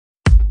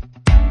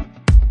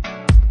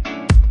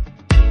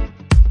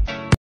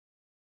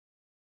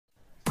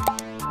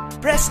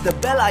press the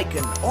bell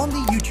icon on the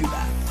YouTube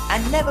app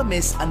and never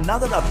miss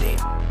another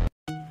update.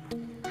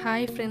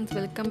 Hi friends,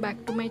 welcome back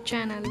to my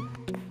channel.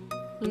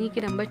 இன்னைக்கு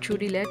நம்ம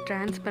சுடில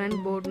transparent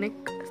board neck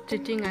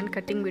stitching and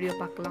cutting video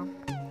பார்க்கலாம்.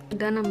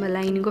 இதான் நம்ம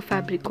லைனிங்கோ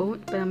ஃபேப்ரிக்கோ.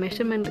 இப்போ நான்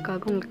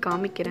மெஷர்மென்ட்காக உங்களுக்கு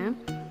காமிக்கிறேன்.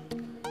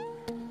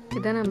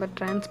 இதான் நம்ம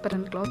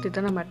transparent cloth.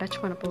 இதான் நம்ம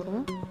அட்டாச் பண்ண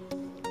போறோம்.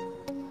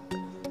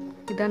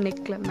 இதான்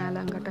நெக்ல மேல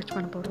அங்க அட்டாச்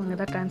பண்ண போறோம். இங்க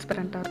தான்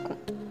transparent-ஆ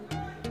இருக்கும்.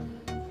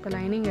 இப்போ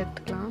லைனிங்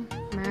எடுத்துக்கலாம்.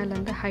 மேல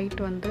இருந்து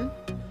ஹைட் வந்து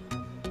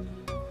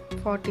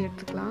 40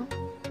 எடுத்துக்கலாம்.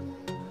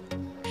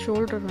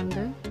 ஷோல்டர்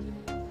வந்து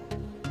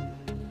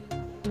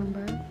நம்ம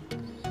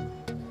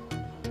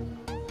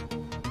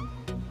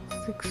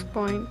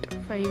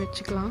 6.5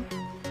 வச்சுக்கலாம்.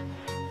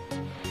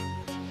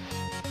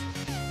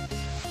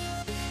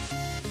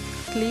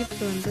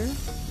 ஸ்லீவ்ஸ் வந்து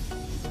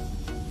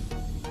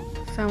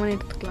 7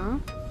 எடுத்துக்கலாம்.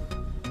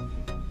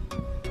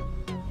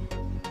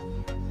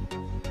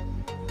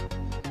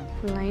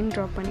 லைன்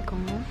ட்ரா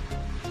பண்ணிக்கோங்க.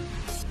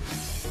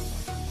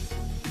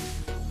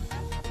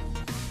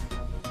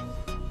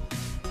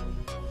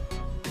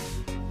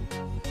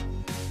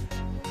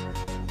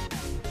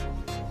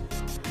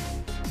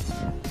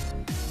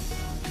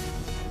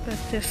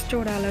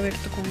 செஸ்டோட அளவு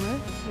எடுத்துக்கோங்க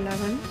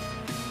 11.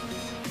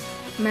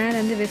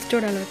 மேலேருந்து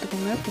வெஸ்டோட அளவு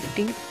எடுத்துக்கோங்க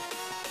 15.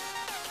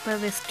 இப்போ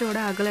வெஸ்டோட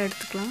அகலம்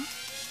எடுத்துக்கலாம்.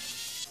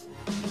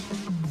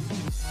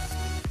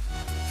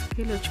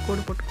 ஸ்கேல் வச்சு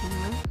கோடு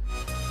போட்டுக்கோங்க.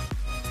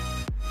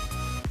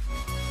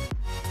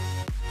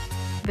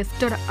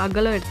 வெஸ்டோட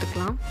அகலம்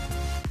எடுத்துக்கலாம்.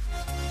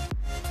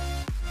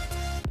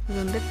 இது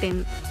வந்து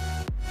 10.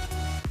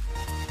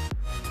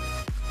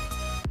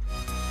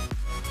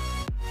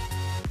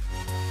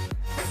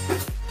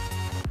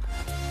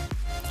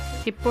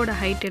 ஹிப்போட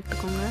ஹைட்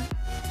எடுத்துக்கோங்க.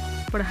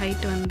 ஹிப்போட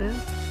ஹைட் வந்து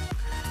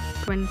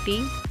 20.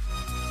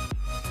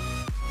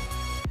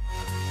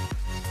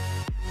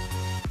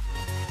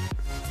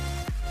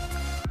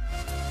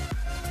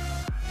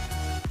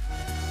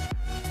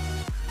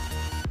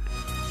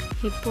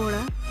 ஹிப்போட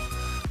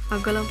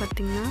அகலம்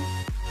பார்த்தீங்கன்னா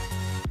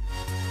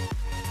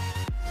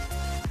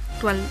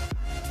 12.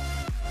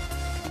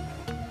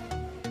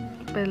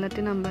 இப்போ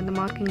எல்லாத்தையும் நம்ம இந்த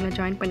மார்க்கிங்கில்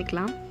ஜாயின்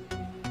பண்ணிக்கலாம்.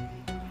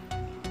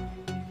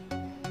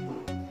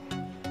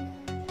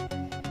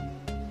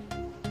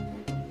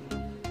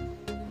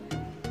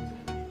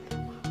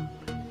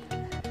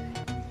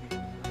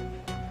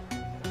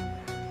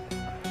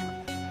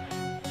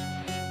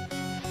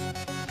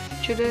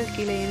 சுடிதார்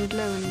கீழே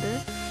எண்டில் வந்து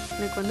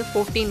எனக்கு வந்து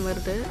 14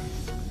 வருது.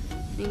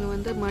 நீங்கள்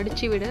வந்து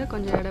மடித்து விட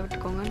கொஞ்சம் இடம்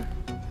விட்டுக்கோங்க.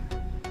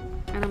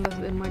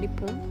 நம்ம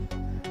மடிப்போம்.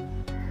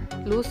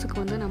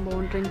 லூஸுக்கு வந்து நம்ம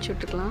 1 இன்ச்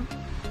விட்டுக்கலாம்.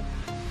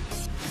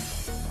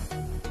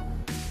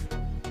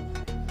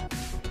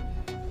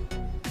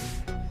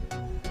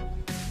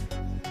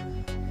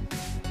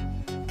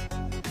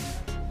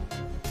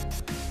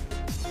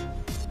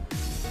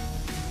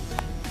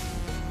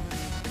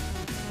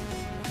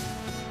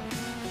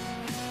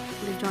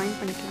 இது ஜாயின்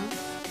பண்ணிக்கலாம்.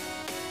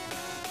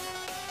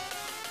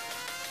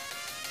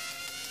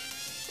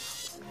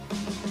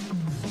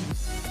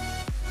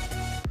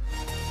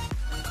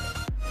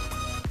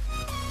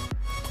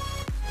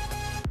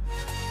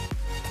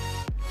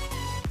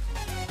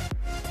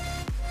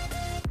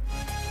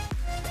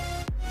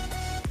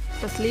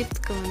 இப்போ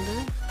ஸ்லீவ்ஸ்க்கு வந்து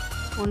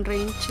 1.5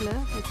 இன்ச்சில்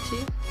வச்சு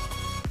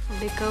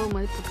அப்படியே கர்வ்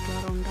மாதிரி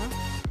போட்டுக்கலாம் ரவுண்டாக.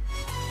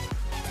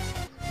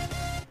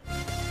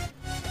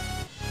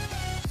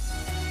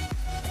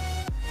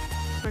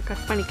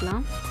 கட்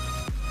பண்ணிக்கலாம்.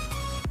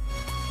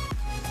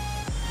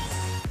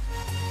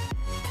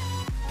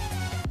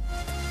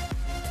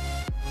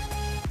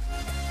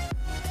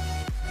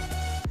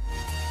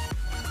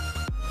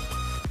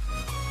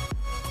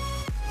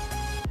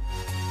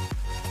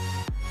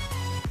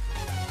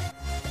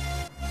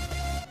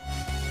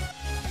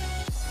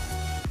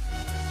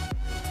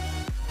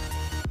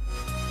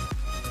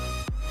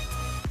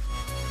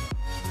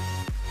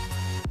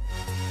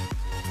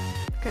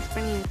 கட்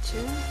பண்ணி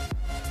வச்சு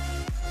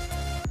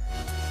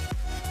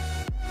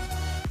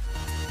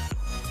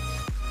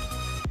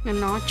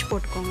நாட்ச்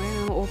போட்டுக்கோங்க.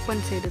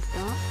 ஓப்பன் சைடு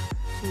தான்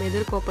நம்ம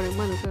எதிர்க்கு ஓப்பன்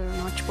இருக்கும், அதுக்கு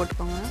நாட்ச்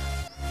போட்டுக்கோங்க.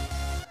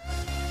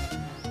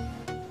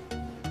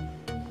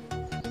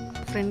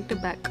 ஃப்ரண்ட்டு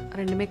பேக்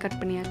ரெண்டுமே கட்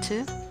பண்ணியாச்சு.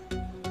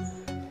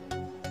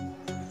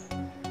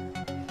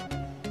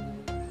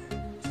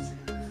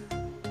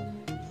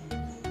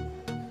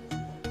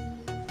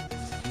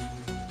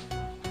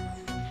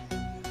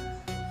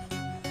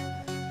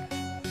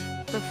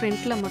 இப்போ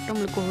ஃப்ரண்ட்டில் மட்டும்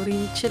நம்மளுக்கு 1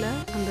 இன்ச்சில்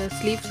அந்த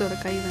ஸ்லீவ்ஸோட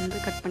கை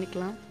வந்து கட்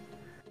பண்ணிக்கலாம்.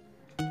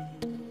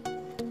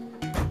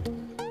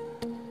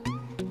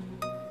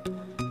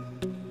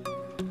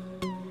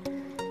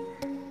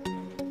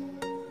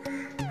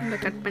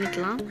 கட்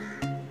பண்ணிக்கலாம்.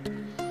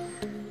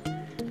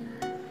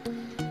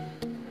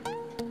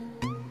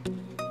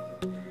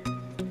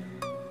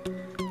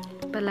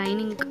 இப்போ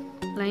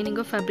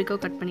லைனிங்கோ ஃபேப்ரிக்கோ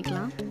கட்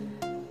பண்ணிக்கலாம்.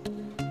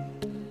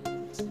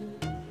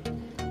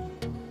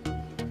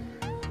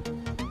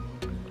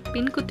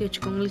 பின் குத்தி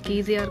வச்சுக்கோங்க, உங்களுக்கு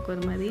ஈஸியாக இருக்கும்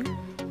ஒரு மாதிரி.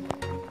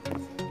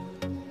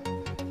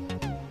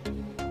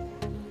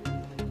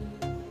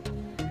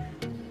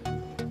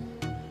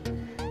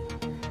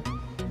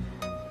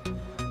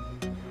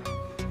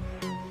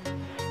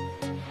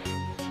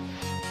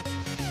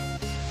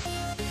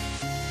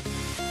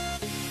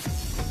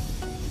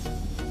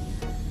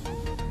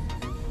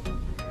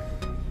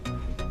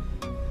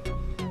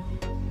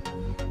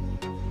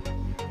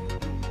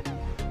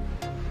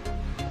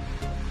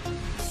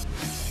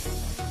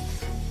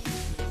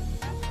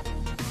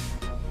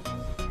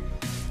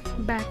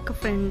 பேக்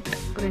ஃப்ரண்ட்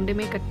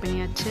ரெண்டுமே கட்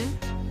பண்ணியாச்சு.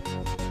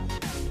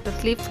 இப்போ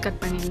ஸ்லீவ்ஸ் கட்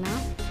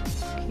பண்ணிடலாம்.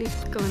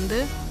 ஸ்லீவ்ஸ்க்கு வந்து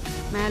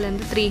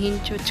மேலேருந்து 3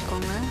 இன்ச்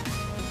வச்சுக்கோங்க.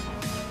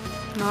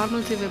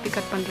 நார்மல் ஸ்லீவ் எப்படி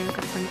கட் பண்ணுறீங்க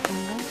கட்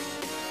பண்ணிக்கோங்க.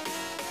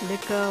 அப்படியே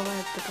கர்வாக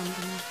எடுத்துகிட்டு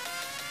வந்துடுங்க.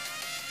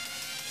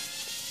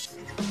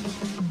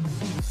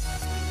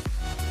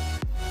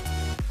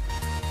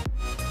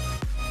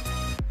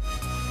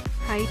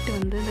 ஹைட்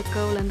வந்து இந்த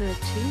கர்வ்லேருந்து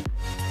வச்சு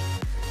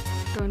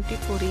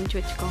 24 இன்ச்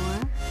வச்சுக்கோங்க.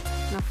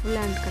 நான்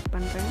ஃபுல் ஹேண்ட் கட்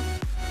பண்ணுறேன்.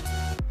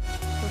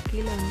 ஸோ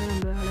கீழே வந்து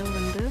நம்ம அளவு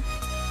வந்து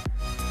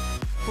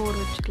 4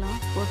 வச்சுக்கலாம்.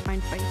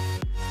 4.5.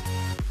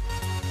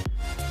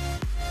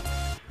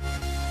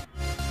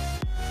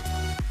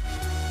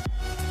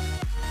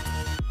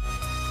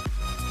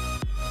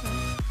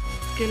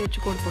 ஸ்கேல்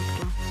வச்சு கோடு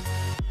போட்டுக்கலாம்.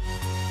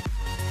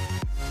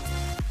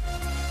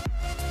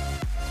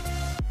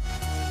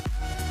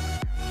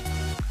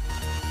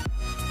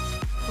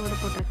 கோடு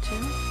போட்டாச்சு.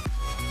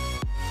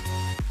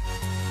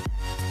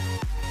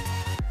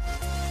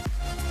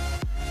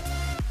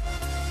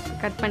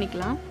 கட்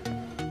பண்ணிக்கலாம்.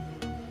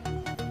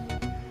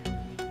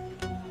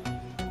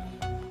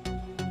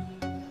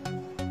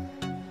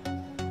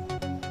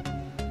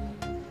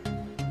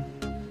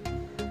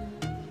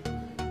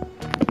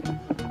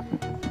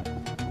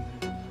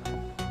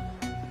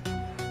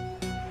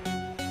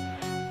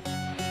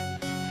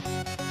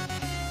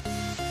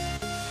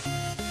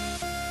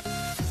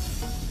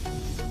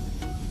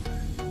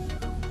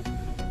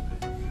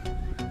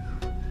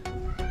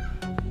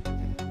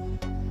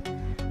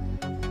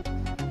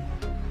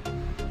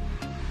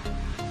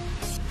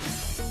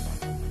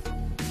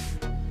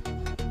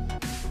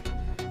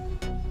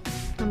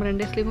 நம்ம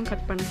 2 ஸ்லீவும்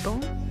கட்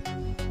பண்ணிட்டோம்.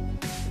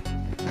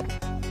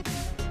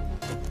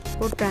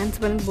 ஒரு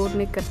டிரான்ஸ்பரண்ட் போட்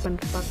நெக் கட்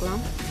பண்ணிட்டு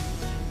பார்க்கலாம்.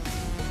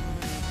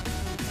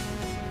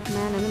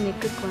 மேலே வந்து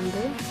நெக்குக்கு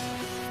வந்து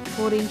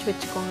 4 இன்ச்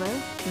வச்சுக்கோங்க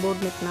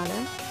போட் நெக்னால.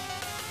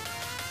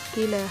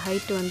 கீழே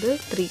ஹைட் வந்து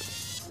 3.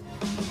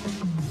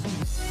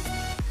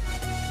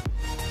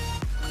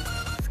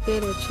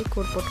 ஸ்கேல் வச்சு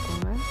கோடு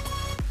போட்டுக்கோங்க.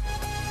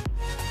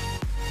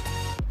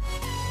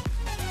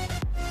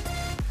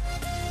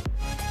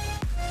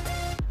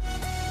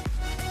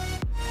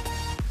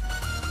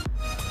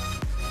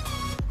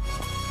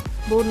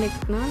 போட்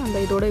நெக்னால்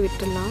நம்ம இதோட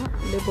விட்டுடலாம்.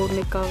 அப்படியே போட்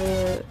நெக்காகவே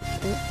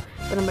இருக்கும்.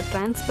 இப்போ நம்ம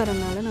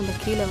டிரான்ஸ்பரண்ட்னால நம்ம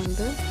கீழே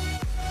வந்து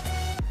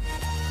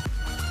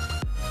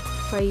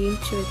 5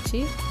 இன்ச் வச்சு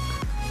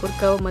ஒரு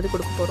கர்வ் மாதிரி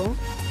கொடுக்க போகிறோம்.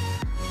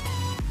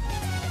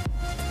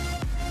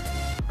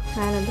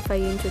 மேலே வந்து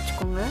 5 இன்ச்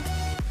வச்சுக்கோங்க.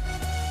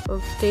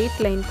 ஒரு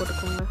ஸ்ட்ரெயிட் லைன்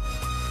போட்டுக்கோங்க.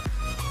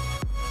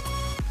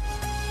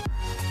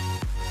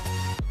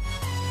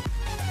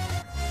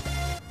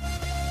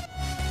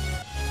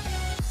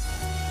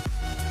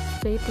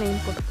 ஸ்ட்ரெயிட்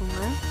லைன்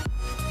போட்டுக்கோங்க.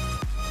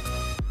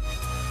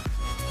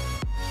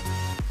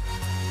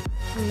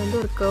 இங்கே வந்து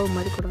ஒரு கர்வ்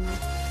மாதிரி கொடுங்க.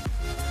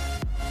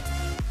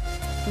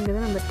 இங்கே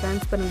தான் நம்ம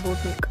டிரான்ஸ்பரண்ட்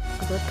போட் நெக்,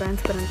 அதாவது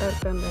டிரான்ஸ்பரண்ட்டாக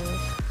இருக்க அந்த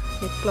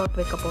நெக் கிளாத்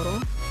வைக்க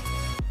போகிறோம்.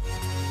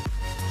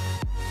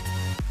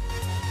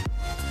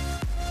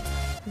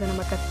 இதை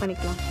நம்ம கட்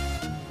பண்ணிக்கலாம்.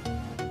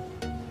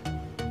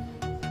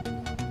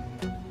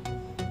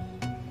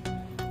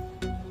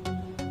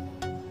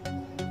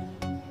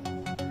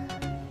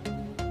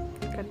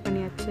 கட்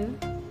பண்ணியாச்சு.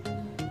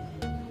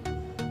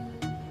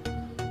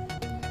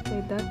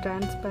 இதுதான்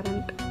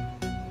டிரான்ஸ்பரண்ட்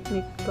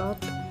நெக்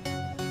கிளாத்.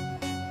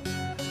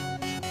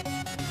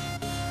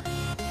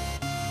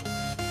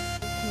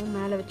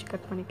 மேலே வச்சு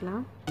கட்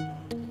பண்ணிக்கலாம்.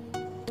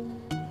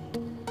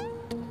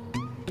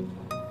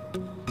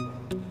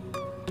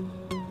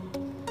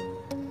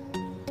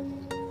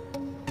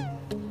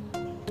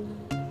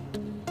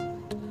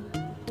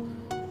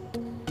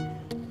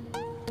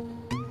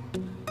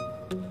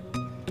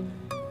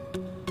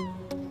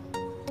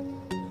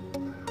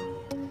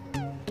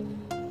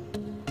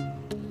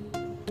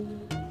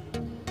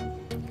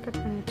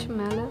 கட் பண்ணிச்சு.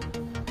 மேலே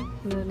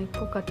இந்த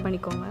நெக்கும் கட்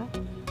பண்ணிக்கோங்க.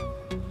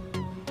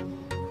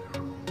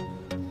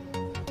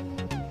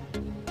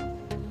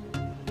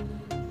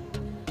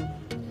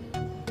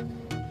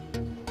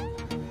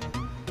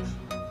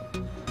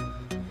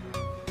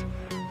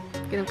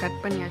 இதை கட்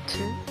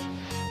பண்ணியாச்சு.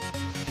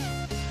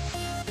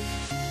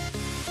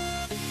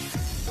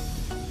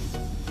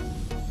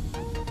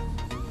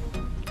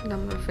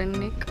 நம்ம ஃப்ரண்ட்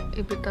நெக்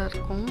இப்படி தான்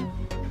இருக்கும்.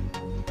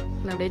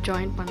 அப்படியே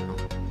ஜாயின்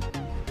பண்ணணும்.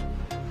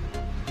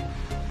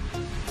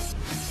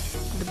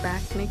 இது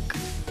பேக் நெக்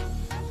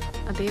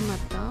அதே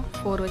மாதிரி தான்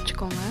 4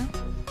 வச்சுக்கோங்க.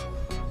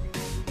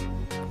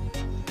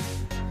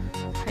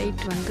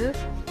 ஹைட் வந்து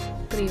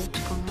 3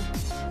 வச்சுக்கோங்க.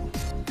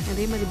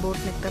 அதே மாதிரி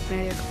போட் நெக் தான்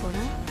பின்னாடி எடுக்க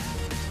போகிறேன்.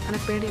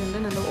 ஆனால் பின்னாடி வந்து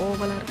நல்ல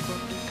ஓவலாக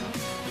இருக்கும்.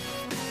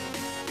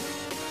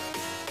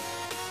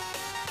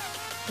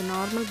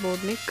 நார்மல்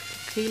போட் நெக்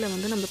கீழே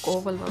வந்து நம்மளுக்கு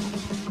ஓவல் வரும்.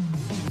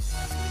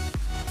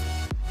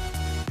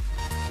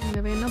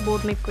 இங்கே வேணால்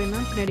போட் நெக்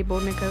வேணால் பின்னாடி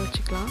போட் நெக்காக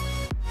வச்சுக்கலாம்.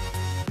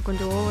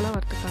 கொஞ்சம் ஓவலாக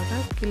வரதுக்காக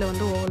கீழே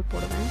வந்து ஓவல்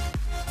போடுவேன்.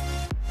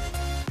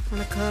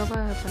 நல்லா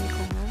கர்வாக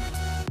பண்ணிக்கோங்க.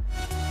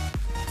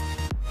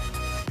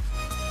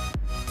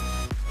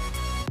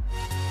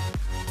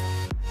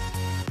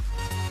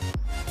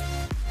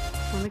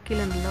 வந்து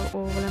கீழே நல்லா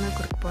ஓவலாக நான்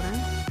கொடுக்க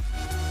போகிறேன்.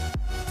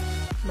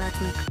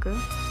 பேக் நெக்குக்கு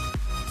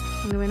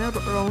இங்கே வேணால்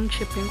ரவுண்ட்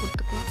ஷேப்லையும்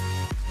கொடுத்துக்கலாம்.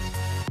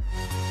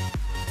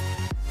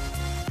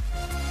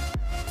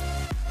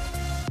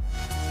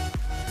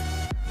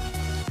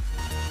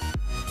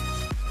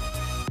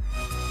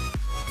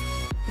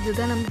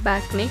 இதுதான் நம்ம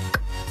பேக் நெக்.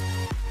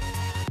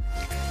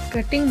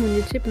 கட்டிங்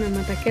முடிஞ்சிச்சு. இப்போ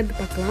நம்ம தைக்கிறது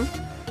பார்க்கலாம்.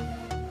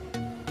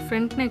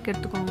 ஃப்ரண்ட் நெக்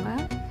எடுத்துக்கோங்க,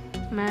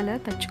 மேலே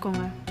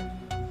தைச்சிக்கோங்க.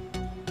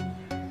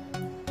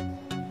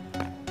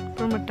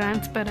 அப்புறம் நம்ம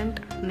டிரான்ஸ்பரண்ட்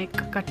நெக்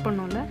கட்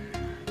பண்ணோம்ல,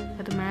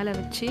 அது மேலே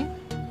வச்சு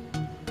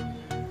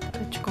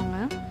தைச்சிக்கோங்க.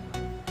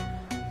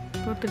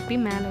 அப்புறம் திருப்பி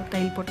மேலே ஒரு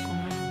தையல்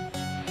போட்டுக்கோங்க.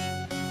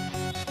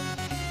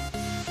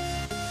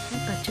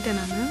 தைச்சிட்டேன்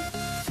நான்.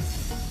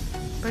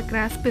 இப்போ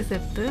கிராஸ் பீஸ்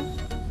எடுத்து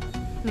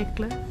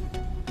நெக்கில்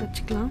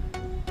தைச்சிக்கலாம்.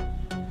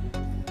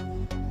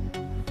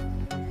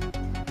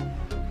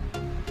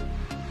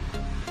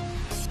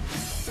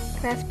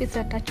 கிராஸ் பீஸ்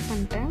அட்டாச்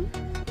பண்ணிட்டேன்.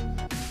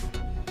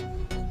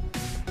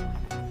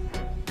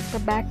 இப்போ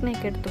பேக்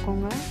நெக்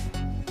எடுத்துக்கோங்க.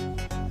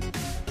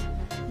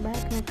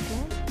 பேக்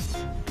நெக்கில்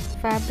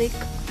ஃபேப்ரிக்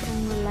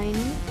அப்புறம்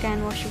லைனிங்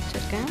கேன்வாஷ்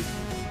வச்சுருக்கேன்.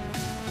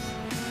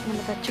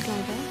 நம்ம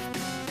தைச்சிக்கலாம். இதை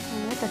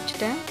நல்லா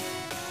தைச்சிட்டேன்.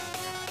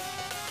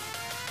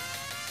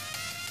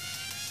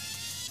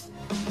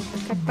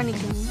 கட்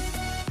பண்ணிக்கலாம்.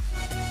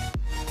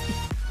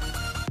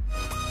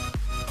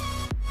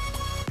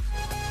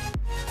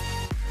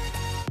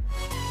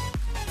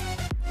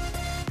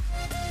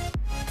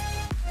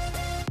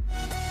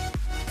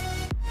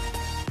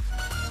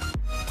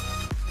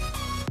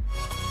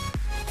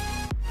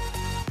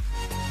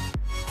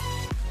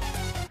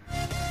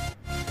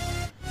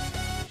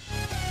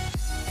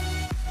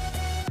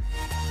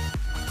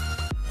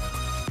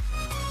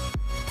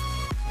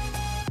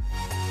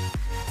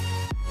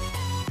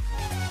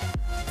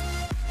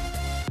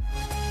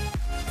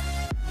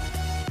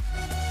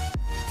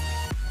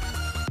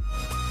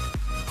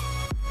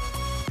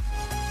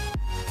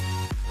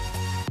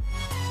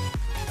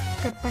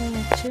 கட்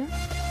பண்ணியாச்சு.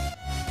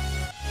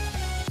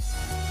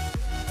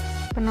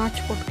 இப்போ நாச்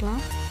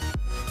போட்டுக்கலாம்.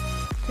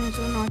 சின்ன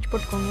சின்ன நாச்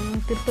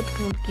போட்டுக்கோங்க,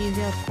 திருப்பத்துக்கு உங்களுக்கு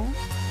ஈஸியாக இருக்கும்.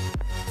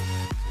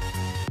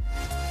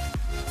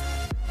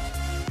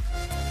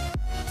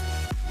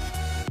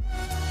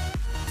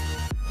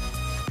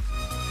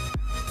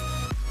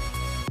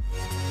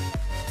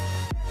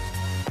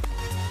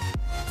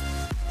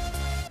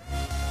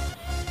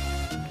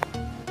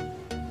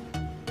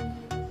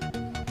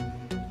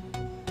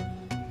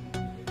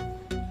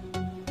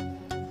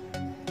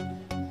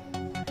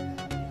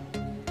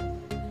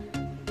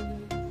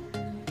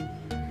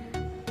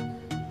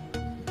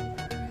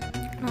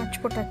 நாச்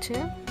போட்டாச்சு.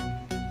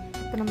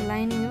 இப்போ நம்ம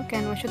லைனிங்கும்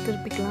கேன்வாஷும்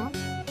திருப்பிக்கலாம்.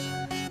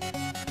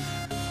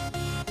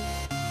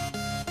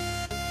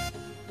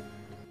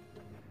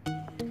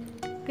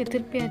 இப்போ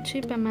திருப்பியாச்சு.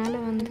 இப்போ மேலே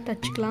வந்து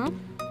தைச்சிக்கலாம்.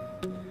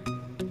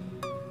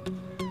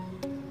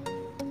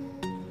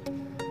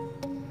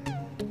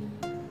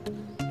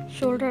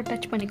 ஷோல்டர்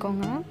அட்டாச்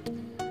பண்ணிக்கோங்க,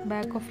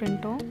 பேக்கும்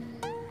ஃப்ரண்ட்டும்.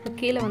 இப்போ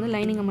கீழே வந்து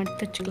லைனிங்கை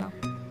மட்டும் தைச்சிக்கலாம்.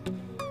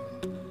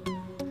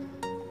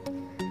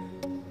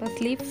 இப்போ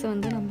ஸ்லீவ்ஸை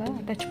வந்து நம்ம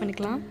அட்டாச்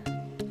பண்ணிக்கலாம்.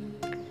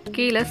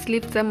 கீழே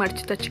ஸ்லீவ்ஸை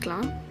மடித்து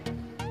தைச்சிக்கலாம்.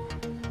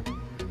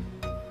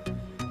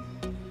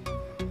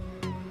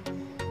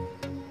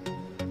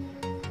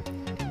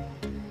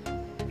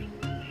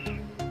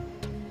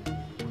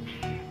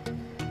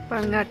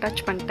 பாருங்க,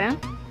 அட்டாச் பண்ணிட்டேன்.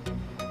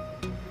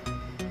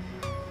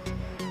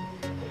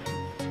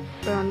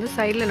 இப்போ வந்து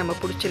சைடில் நம்ம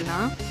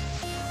பிடிச்சிடலாம்.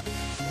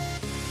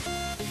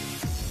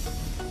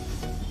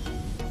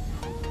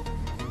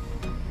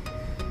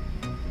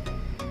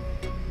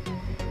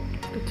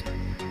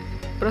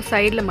 அப்புறம்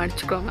சைடில்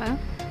மடிச்சுக்கோங்க.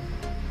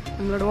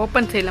 நம்மளோட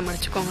ஓப்பன் சைடில்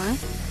மடிச்சுக்கோங்க.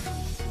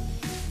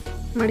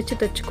 மடித்து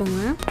தைச்சிக்கோங்க.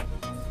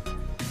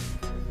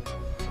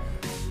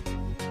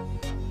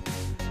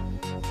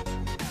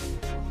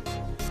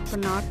 இப்போ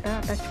நாட்டை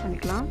அட்டாச்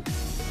பண்ணிக்கலாம்.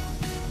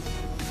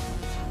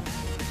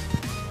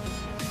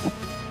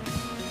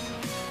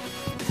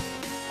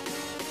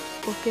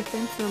 ஓகே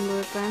ஃப்ரெண்ட்ஸ்,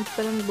 நம்மளோட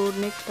டிரான்ஸ்பரண்ட்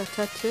போர்ட் நெக்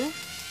தச்சாச்சு.